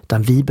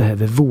 Utan vi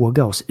behöver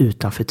våga oss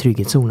utanför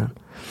trygghetszonen.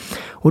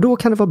 Och då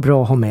kan det vara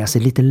bra att ha med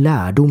sig lite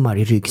lärdomar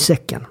i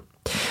ryggsäcken.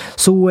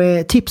 Så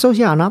tipsa oss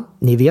gärna.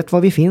 Ni vet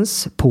var vi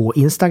finns. På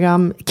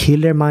Instagram,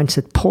 Killer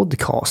Mindset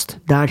Podcast.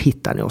 Där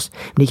hittar ni oss.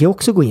 Ni kan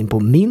också gå in på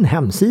min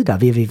hemsida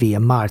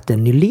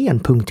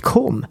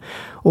www.martennylén.com.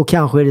 Och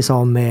kanske är det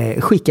som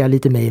skicka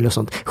lite mejl och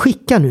sånt.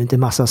 Skicka nu inte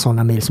massa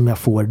sådana mejl som jag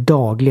får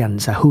dagligen.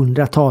 Så här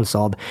hundratals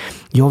av.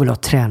 Jag vill ha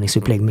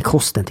träningsupplägg med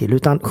kosten till.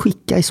 Utan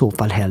skicka i så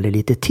fall hellre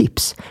lite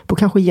tips. På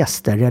kanske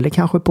gäster eller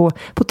kanske på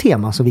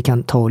teman som vi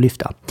kan ta och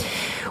lyfta.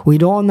 Och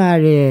idag när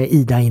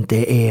Ida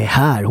inte är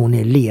här, hon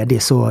är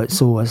ledig,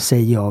 så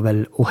säger jag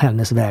väl och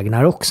hennes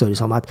vägnar också. Det är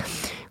som att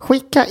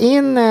skicka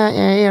in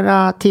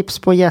era tips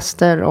på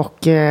gäster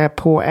och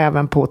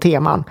även på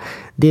teman.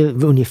 Det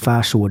är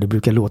ungefär så det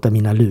brukar låta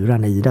mina lurar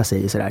när Ida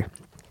säger sådär.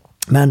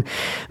 Men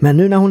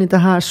nu när hon inte är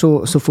här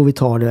så får vi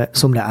ta det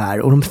som det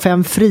är. Och de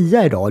 5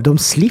 fria idag, de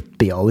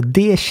slipper jag. Och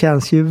det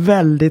känns ju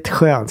väldigt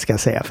skönt ska jag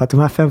säga. För att de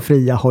här 5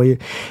 fria har ju,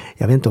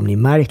 jag vet inte om ni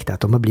märkt att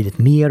de har blivit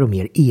mer och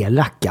mer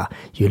elaka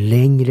ju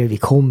längre vi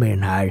kommer i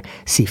den här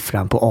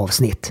siffran på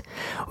avsnitt.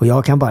 Och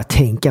jag kan bara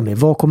tänka mig,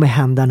 vad kommer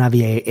hända när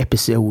vi är i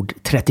episod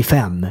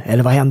 35?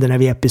 Eller vad händer när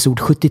vi är i episod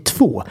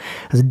 72?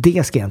 Alltså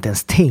det ska jag inte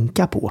ens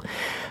tänka på.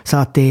 Så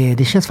att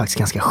det känns faktiskt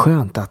ganska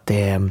skönt att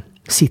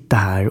sitta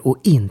här och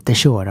inte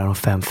köra de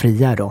 5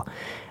 fria då.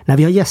 När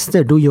vi har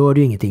gäster då gör det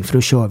ju ingenting för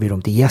då kör vi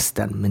dem till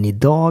gästen. Men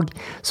idag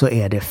så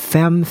är det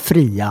 5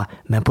 fria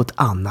men på ett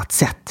annat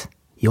sätt.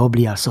 Jag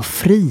blir alltså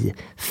fri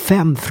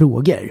 5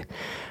 frågor.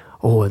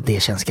 Och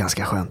det känns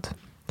ganska skönt.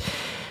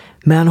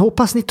 Men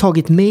hoppas ni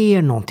tagit med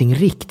er någonting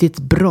riktigt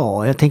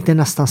bra. Jag tänkte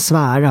nästan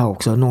svära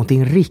också.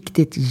 Någonting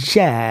riktigt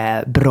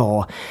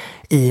bra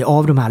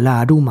av de här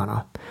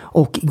lärdomarna.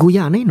 Och gå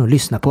gärna in och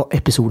lyssna på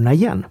episoderna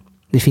igen.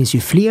 Det finns ju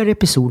fler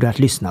episoder att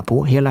lyssna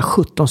på. Hela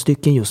 17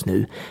 stycken just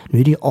nu. Nu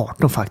är det ju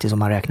 18 faktiskt om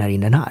man räknar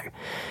in den här.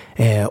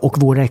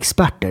 Och våra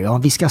experter, ja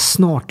vi ska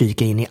snart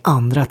dyka in i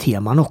andra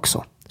teman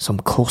också. Som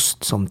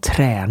kost, som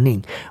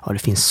träning. Ja det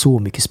finns så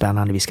mycket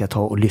spännande vi ska ta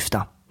och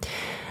lyfta.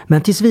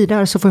 Men tills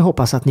vidare så får jag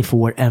hoppas att ni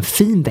får en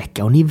fin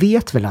vecka. Och ni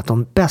vet väl att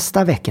de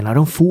bästa veckorna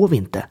de får vi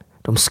inte.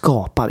 De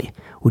skapar vi.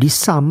 Och det är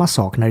samma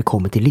sak när det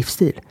kommer till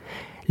livsstil.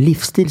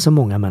 Livsstil som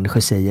många människor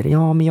säger.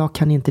 Ja men jag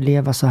kan inte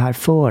leva så här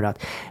för att.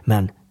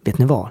 Men vet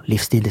ni vad?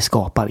 Livsstil det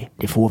skapar vi.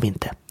 Det får vi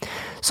inte.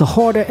 Så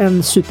ha det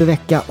en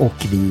supervecka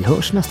och vi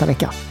hörs nästa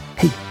vecka.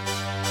 Hej!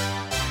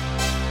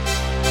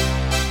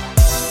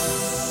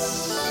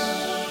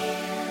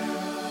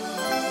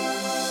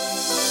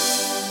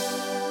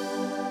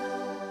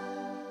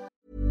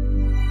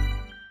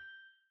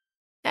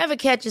 Ever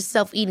catch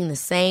yourself eating the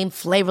same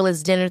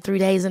flavorless dinner 3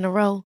 days in a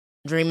row?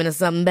 Dreaming of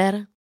something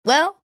better?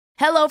 Well,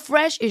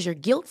 HelloFresh is your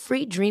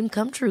guilt-free dream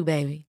come true,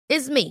 baby.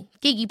 It's me,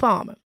 Keke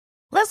Palmer.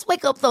 Let's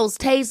wake up those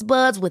taste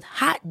buds with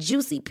hot,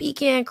 juicy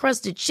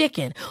pecan-crusted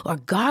chicken or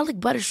garlic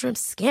butter shrimp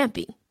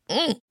scampi.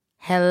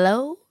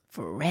 Hello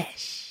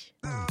Fresh.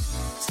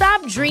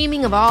 Stop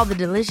dreaming of all the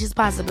delicious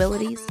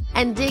possibilities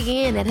and dig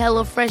in at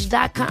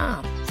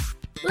HelloFresh.com.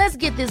 Let's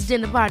get this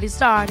dinner party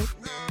started.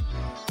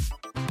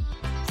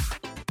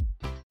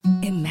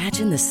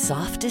 Imagine the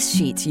softest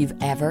sheets you've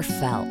ever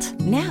felt.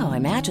 Now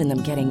imagine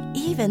them getting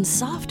even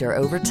softer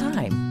over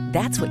time.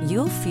 That's what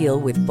you'll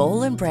feel with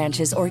Boll &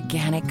 Branch's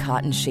organic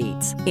cotton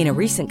sheets. In a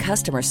recent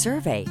customer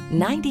survey,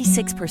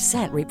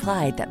 96%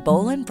 replied that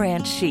Boll &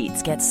 Branch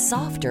sheets get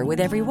softer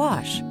with every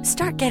wash.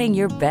 Start getting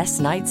your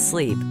best night's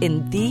sleep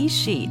in these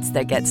sheets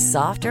that get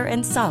softer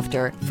and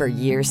softer for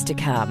years to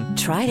come.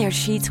 Try their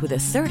sheets with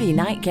a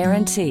 30-night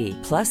guarantee.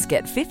 Plus,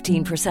 get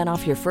 15%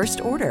 off your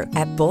first order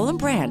at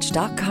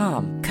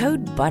bollandbranch.com.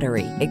 Code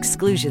BUTTERY.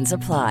 Exclusions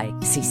apply.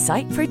 See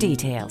site for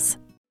details.